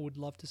Power, would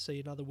love to see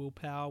another Will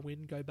Power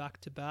win, go back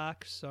to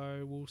back.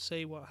 So we'll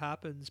see what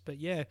happens. But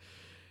yeah,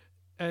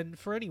 and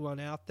for anyone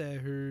out there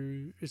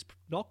who is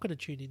not going to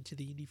tune into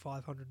the Indy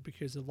 500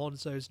 because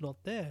Alonso's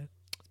not there,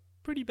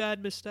 pretty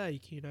bad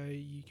mistake, you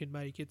can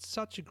make. It's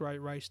such a great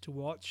race to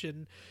watch,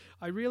 and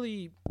I'm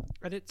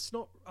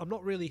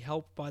not really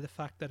helped by the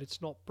fact that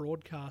it's not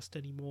broadcast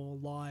anymore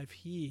live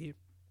here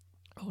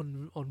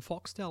on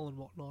Foxtel and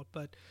whatnot.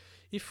 But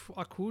if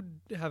I could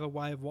have a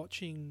way of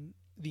watching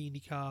the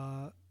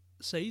IndyCar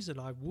season,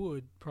 I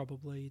would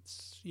probably.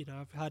 It's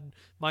I've had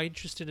my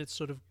interest in it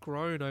sort of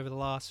grown over the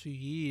last few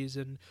years,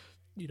 and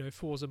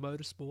Forza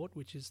Motorsport,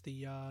 which is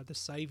the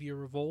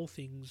savior of all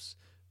things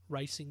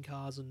racing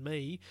cars and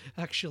me,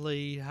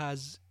 actually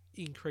has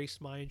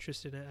increased my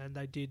interest in it, and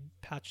they did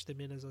patch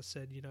them in, as I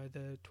said,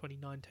 the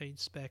 2019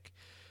 spec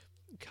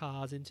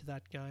cars into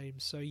that game.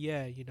 So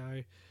yeah,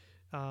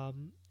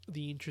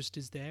 the interest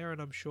is there,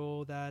 and I'm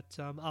sure that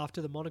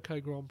after the Monaco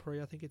Grand Prix,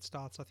 I think it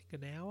starts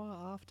an hour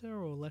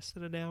after or less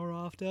than an hour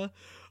after,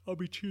 I'll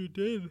be tuned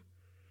in.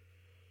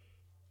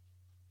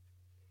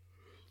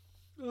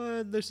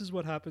 And this is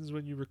what happens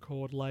when you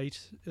record late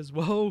as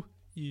well.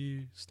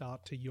 You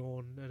start to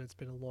yawn, and it's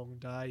been a long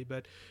day,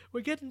 but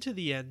we're getting to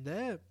the end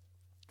there.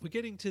 We're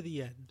getting to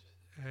the end,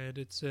 and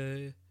it's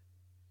a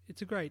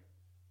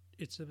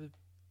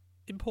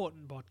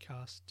important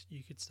podcast,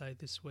 you could say,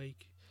 this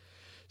week.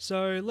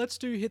 So let's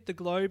do Hit the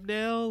Globe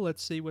now.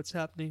 Let's see what's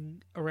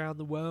happening around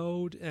the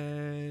world,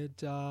 and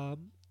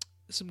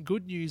some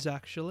good news,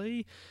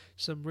 actually.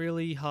 Some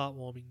really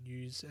heartwarming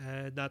news,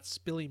 and that's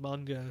Billy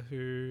Munger,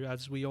 who,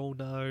 as we all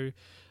know,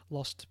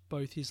 lost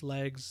both his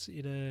legs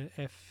in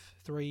a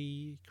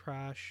F3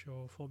 crash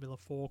or Formula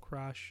 4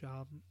 crash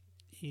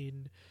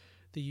in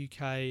the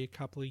UK a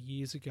couple of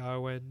years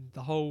ago, and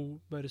the whole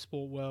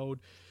motorsport world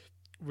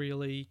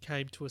really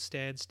came to a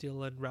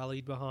standstill and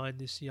rallied behind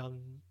this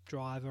young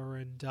driver,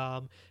 and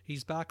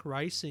he's back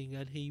racing,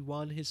 and he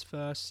won his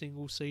first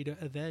single-seater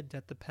event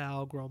at the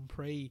Pau Grand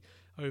Prix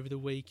over the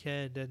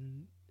weekend.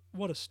 And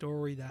what a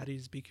story that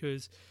is,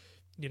 because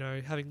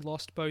having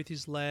lost both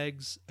his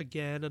legs,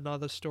 again,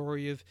 another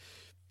story of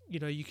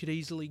you could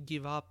easily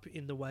give up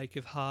in the wake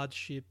of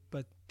hardship,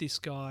 but this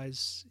guy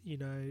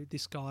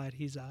at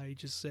his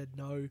age has said,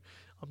 no,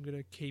 I'm going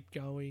to keep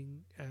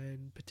going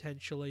and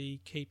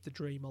potentially keep the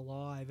dream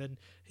alive. And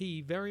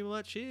he very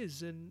much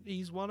is. And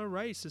he's won a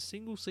race, a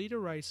single-seater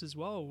race as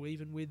well,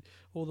 even with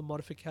all the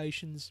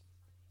modifications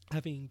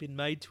having been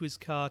made to his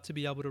car to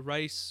be able to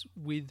race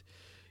with,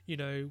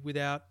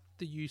 without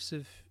the use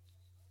of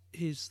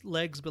his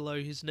legs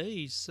below his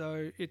knees.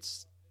 So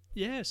it's,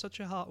 such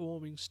a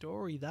heartwarming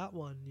story, that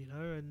one,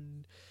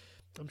 and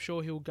I'm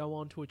sure he'll go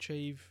on to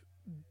achieve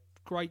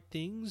great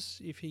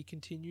things if he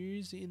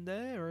continues in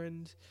there.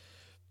 And,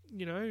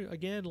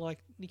 again, like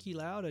Niki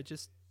Lauda,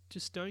 just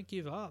don't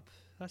give up.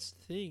 That's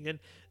the thing. And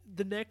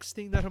the next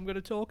thing that I'm going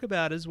to talk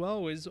about as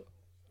well is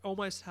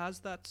almost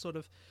has that sort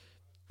of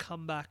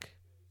comeback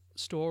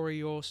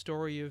story or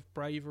story of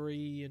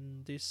bravery,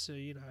 and this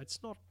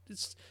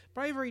it's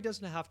bravery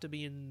doesn't have to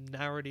be in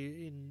narrative,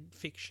 in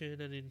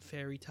fiction and in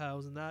fairy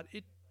tales, and that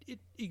it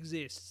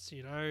exists,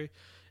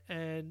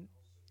 and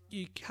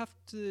you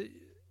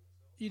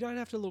don't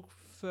have to look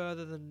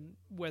further than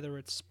whether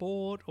it's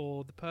sport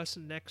or the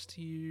person next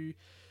to you,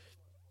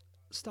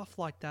 stuff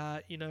like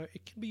that.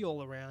 It can be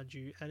all around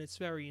you, and it's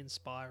very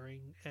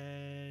inspiring,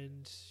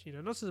 and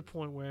not to the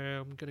point where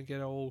I'm going to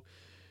get all,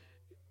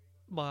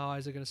 my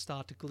eyes are going to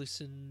start to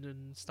glisten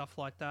and stuff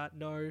like that.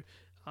 No,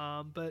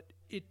 but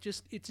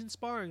it's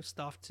inspiring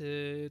stuff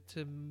to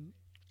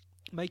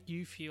make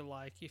you feel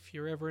like if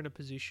you're ever in a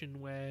position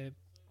where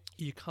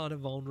you're kind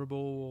of vulnerable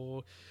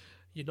or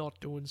you're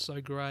not doing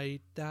so great,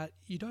 that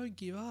you don't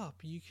give up.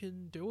 You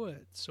can do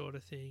it, sort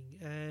of thing.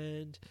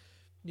 And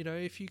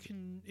if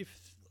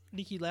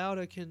Niki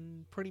Lauda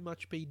can pretty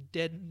much be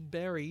dead and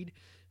buried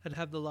and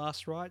have the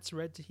last rites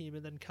read to him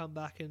and then come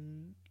back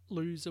and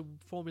lose a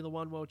Formula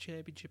One World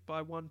Championship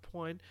by 1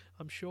 point,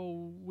 I'm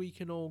sure we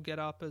can all get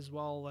up as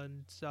well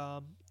and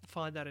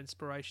find that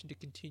inspiration to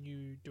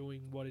continue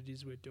doing what it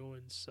is we're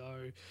doing.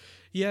 So,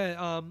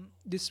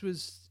 this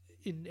was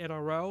in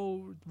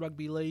NRL,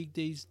 Rugby League,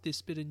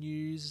 this bit of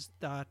news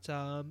that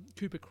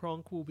Cooper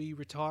Cronk will be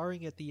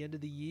retiring at the end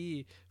of the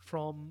year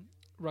from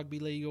Rugby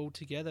League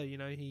altogether.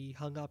 He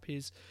hung up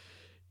his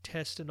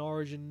Test and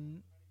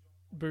Origin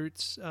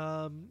boots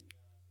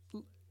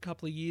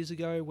couple of years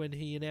ago when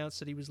he announced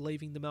that he was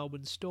leaving the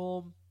Melbourne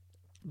Storm,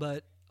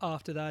 but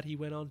after that he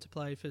went on to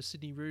play for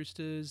Sydney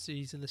Roosters.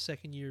 He's in the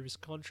second year of his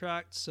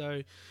contract.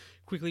 So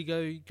quickly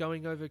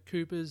going over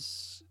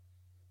Cooper's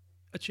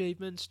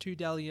achievements: 2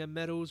 Dally M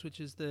medals,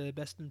 which is the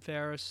best and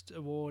fairest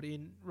award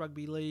in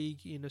rugby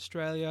league in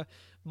Australia,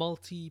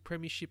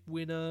 multi-premiership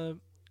winner,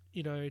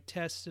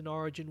 Test and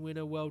Origin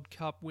winner, World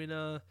Cup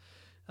winner,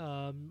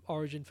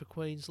 Origin for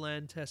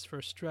Queensland, Test for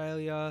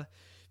Australia,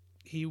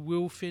 He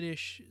will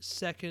finish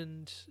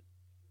second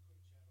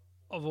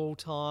of all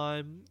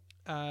time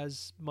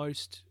as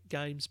most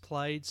games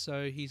played.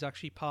 So he's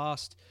actually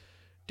passed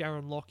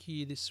Darren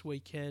Lockyer this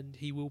weekend.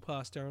 He will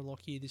pass Darren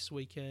Lockyer this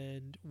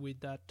weekend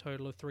with that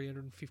total of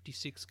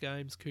 356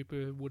 games.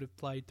 Cooper would have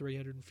played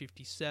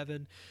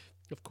 357.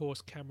 Of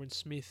course, Cameron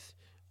Smith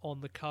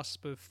on the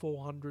cusp of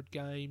 400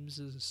 games,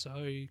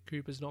 so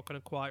Cooper's not going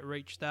to quite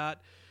reach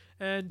that.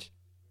 And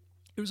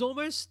it was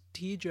almost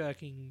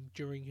tear-jerking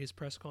during his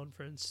press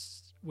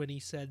conference when he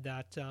said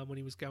that, when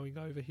he was going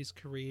over his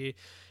career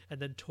and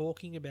then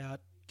talking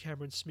about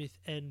Cameron Smith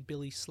and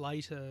Billy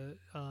Slater,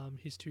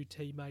 his two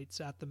teammates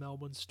at the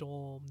Melbourne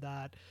Storm,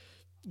 that,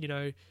 you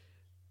know,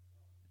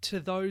 to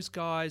those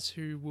guys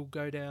who will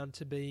go down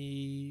to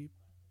be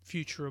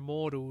future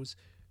immortals,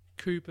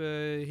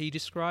 Cooper, he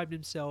described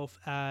himself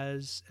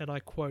as, and I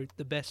quote,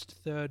 the best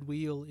third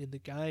wheel in the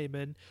game.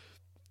 And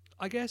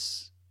I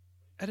guess,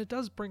 and it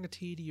does bring a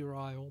tear to your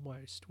eye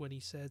almost when he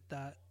said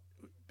that,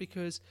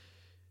 because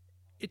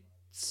it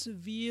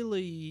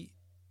severely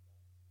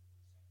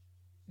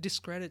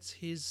discredits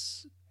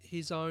his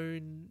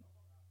own,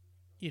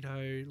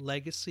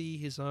 legacy,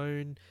 his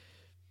own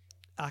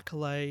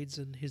accolades,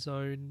 and his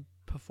own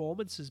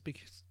performances,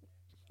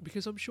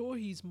 because I'm sure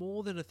he's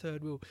more than a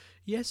third wheel.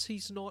 Yes,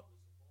 he's not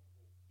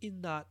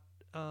in that.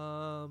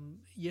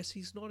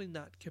 He's not in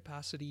that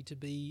capacity to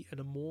be an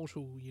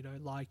immortal,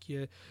 like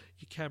your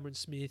Cameron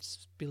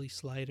Smiths, Billy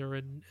Slater,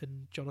 and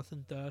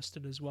Jonathan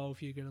Thurston as well,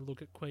 if you're going to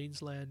look at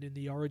Queensland in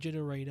the Origin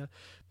arena.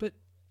 But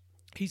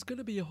he's going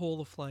to be a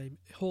Hall of Fame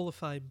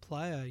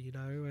player,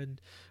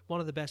 and one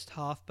of the best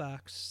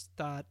halfbacks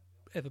that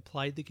ever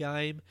played the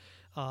game.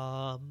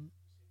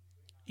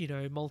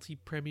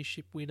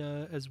 Multi-premiership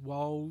winner as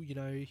well.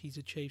 He's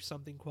achieved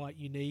something quite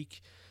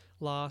unique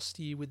last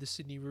year with the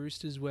Sydney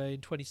Roosters, where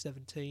in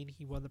 2017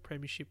 he won the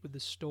premiership with the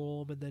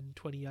Storm, and then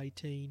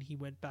 2018 he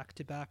went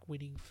back-to-back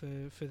winning for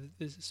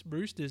the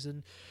Roosters.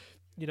 And,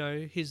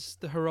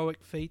 the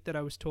heroic feat that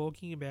I was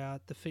talking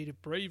about, the feat of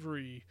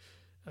bravery,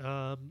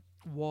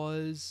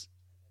 was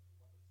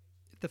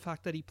the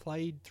fact that he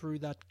played through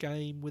that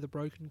game with a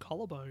broken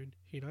collarbone.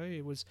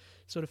 It was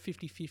sort of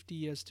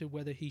 50-50 as to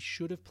whether he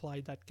should have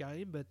played that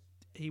game, but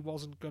he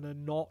wasn't going to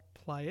not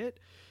play it.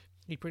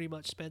 He pretty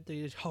much spent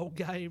the whole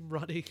game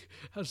running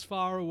as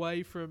far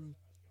away from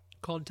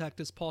contact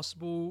as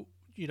possible,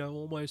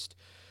 almost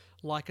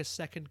like a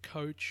second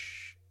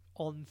coach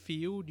on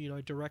field,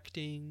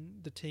 directing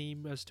the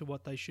team as to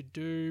what they should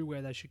do,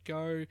 where they should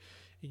go.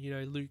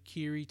 And, Luke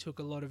Keary took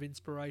a lot of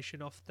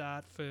inspiration off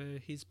that for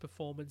his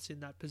performance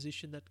in that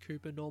position that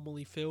Cooper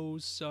normally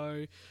fills.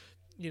 So,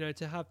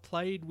 to have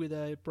played with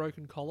a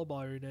broken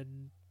collarbone,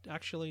 and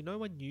actually no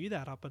one knew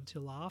that up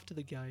until after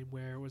the game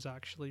where it was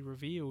actually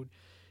revealed.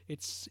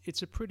 It's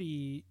a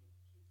pretty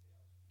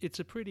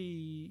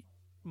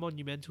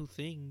monumental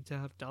thing to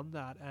have done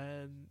that,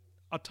 and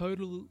a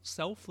total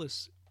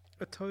selfless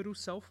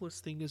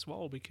thing as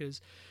well, because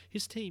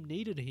his team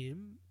needed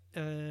him,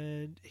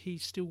 and he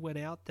still went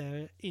out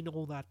there in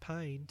all that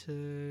pain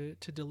to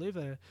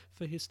deliver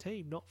for his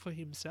team, not for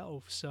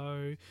himself.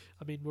 So,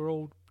 I mean, we're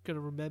all going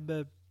to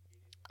remember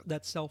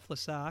that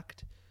selfless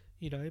act,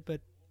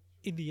 but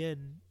in the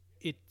end,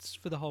 it's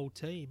for the whole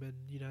team. And,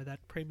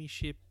 that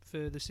premiership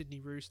for the Sydney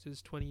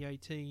Roosters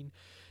 2018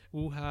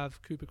 will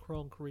have Cooper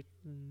Cronk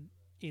written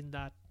in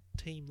that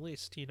team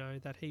list,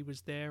 that he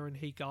was there and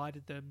he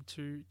guided them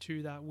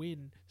to that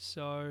win.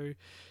 So,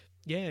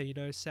 yeah,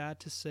 sad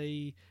to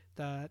see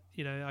that,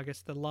 I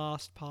guess the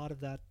last part of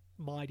that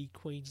mighty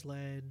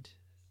Queensland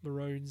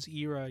Maroons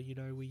era,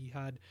 we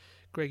had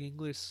Greg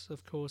Inglis,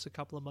 of course, a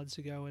couple of months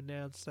ago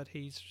announced that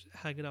he's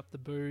hanging up the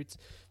boots.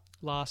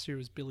 Last year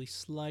was Billy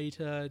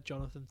Slater,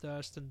 Jonathan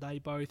Thurston, they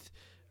both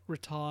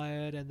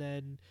retired. And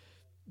then,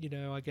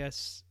 I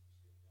guess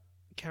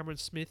Cameron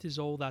Smith is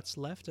all that's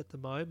left at the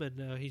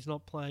moment. He's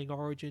not playing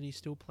Origin, he's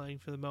still playing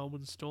for the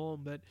Melbourne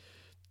Storm, but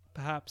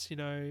perhaps,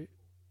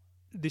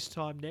 this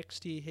time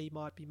next year he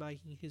might be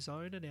making his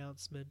own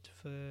announcement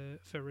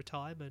for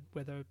retirement,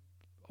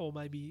 or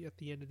maybe at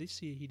the end of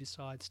this year he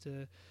decides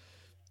to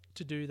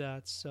do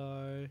that.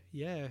 So,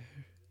 yeah,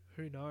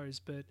 who knows,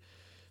 but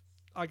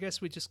I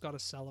guess we just got to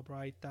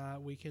celebrate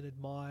that. We can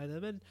admire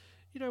them, and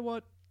you know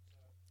what?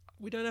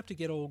 We don't have to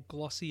get all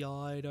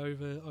glossy-eyed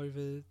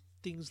over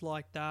things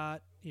like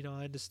that.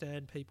 I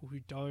understand people who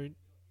don't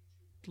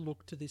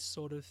look to this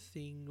sort of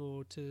thing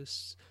or to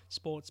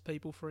sports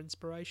people for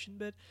inspiration,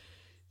 but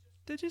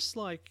they're just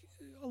like,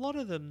 a lot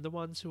of them, the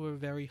ones who are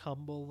very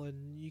humble,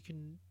 and you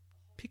can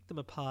pick them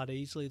apart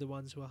easily, the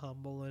ones who are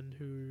humble and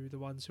the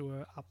ones who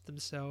are up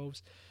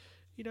themselves.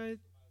 They're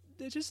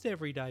just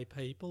everyday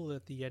people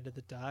at the end of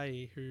the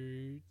day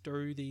who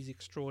do these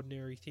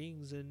extraordinary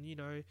things. And,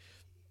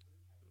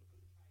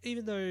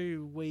 even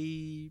though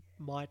we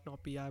might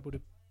not be able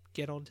to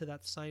get onto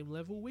that same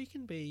level, we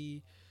can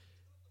be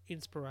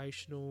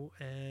inspirational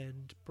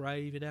and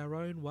brave in our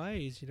own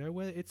ways,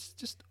 where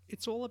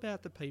it's all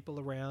about the people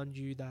around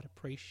you that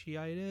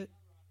appreciate it.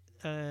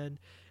 And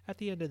at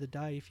the end of the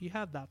day, if you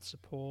have that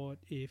support,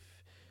 if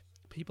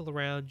people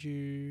around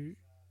you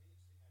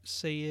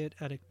see it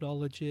and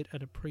acknowledge it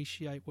and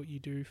appreciate what you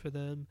do for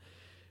them,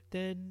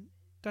 then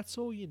that's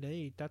all you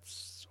need.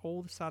 That's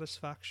all the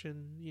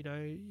satisfaction.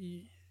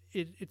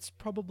 It's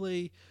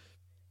probably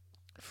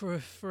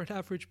for an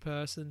average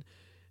person,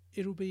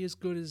 it'll be as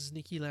good as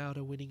Niki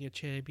Lauda winning a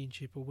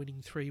championship or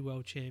winning 3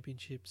 world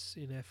championships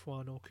in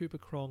F1, or Cooper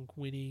Cronk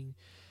winning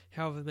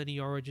however many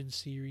Origin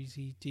series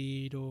he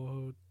did,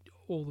 or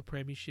all the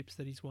premierships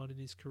that he's won in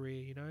his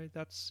career.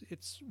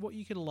 It's what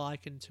you can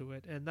liken to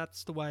it, and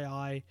that's the way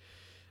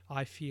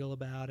I feel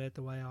about it,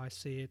 the way I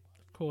see it.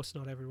 Of course,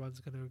 not everyone's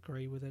going to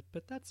agree with it,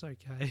 but that's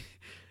okay.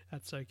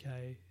 That's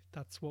okay.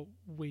 That's what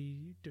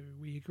we do.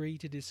 We agree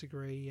to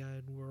disagree,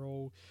 and we're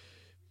all,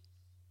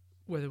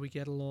 whether we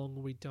get along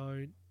or we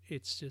don't,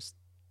 it's just,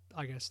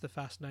 I guess, the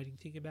fascinating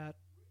thing about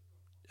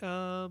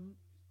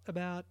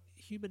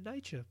human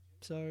nature.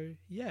 So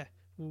yeah,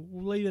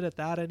 we'll leave it at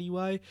that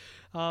anyway.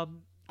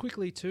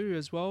 Quickly too,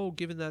 as well,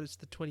 given that it's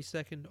the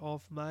 22nd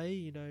of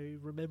May,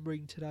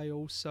 remembering today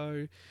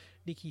also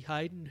Nicky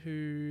Hayden,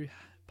 who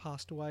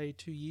passed away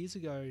 2 years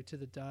ago to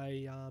the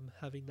day,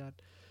 having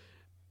that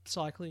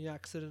cycling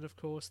accident, of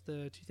course,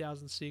 the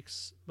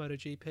 2006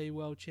 MotoGP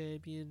world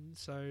champion,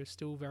 so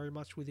still very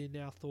much within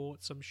our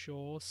thoughts, I'm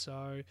sure.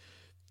 So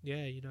yeah,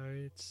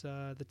 it's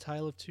the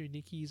tale of two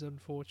Nickies,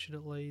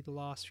 unfortunately, the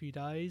last few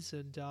days,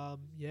 and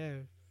yeah,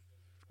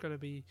 going to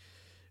be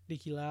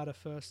Niki Lauda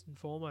first and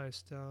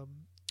foremost,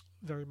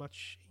 very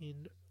much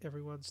in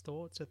everyone's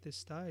thoughts at this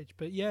stage.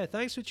 But yeah,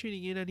 thanks for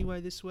tuning in anyway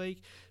this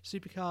week.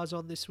 Supercars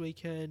on this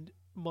weekend,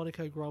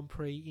 Monaco Grand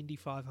Prix, Indy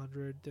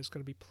 500. There's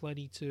going to be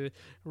plenty to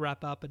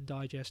wrap up and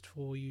digest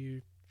for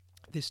you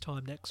this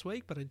time next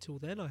week. But until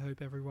then, I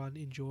hope everyone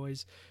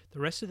enjoys the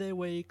rest of their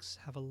weeks.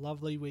 Have a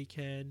lovely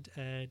weekend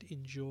and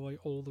enjoy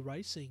all the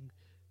racing.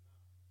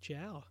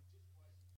 Ciao.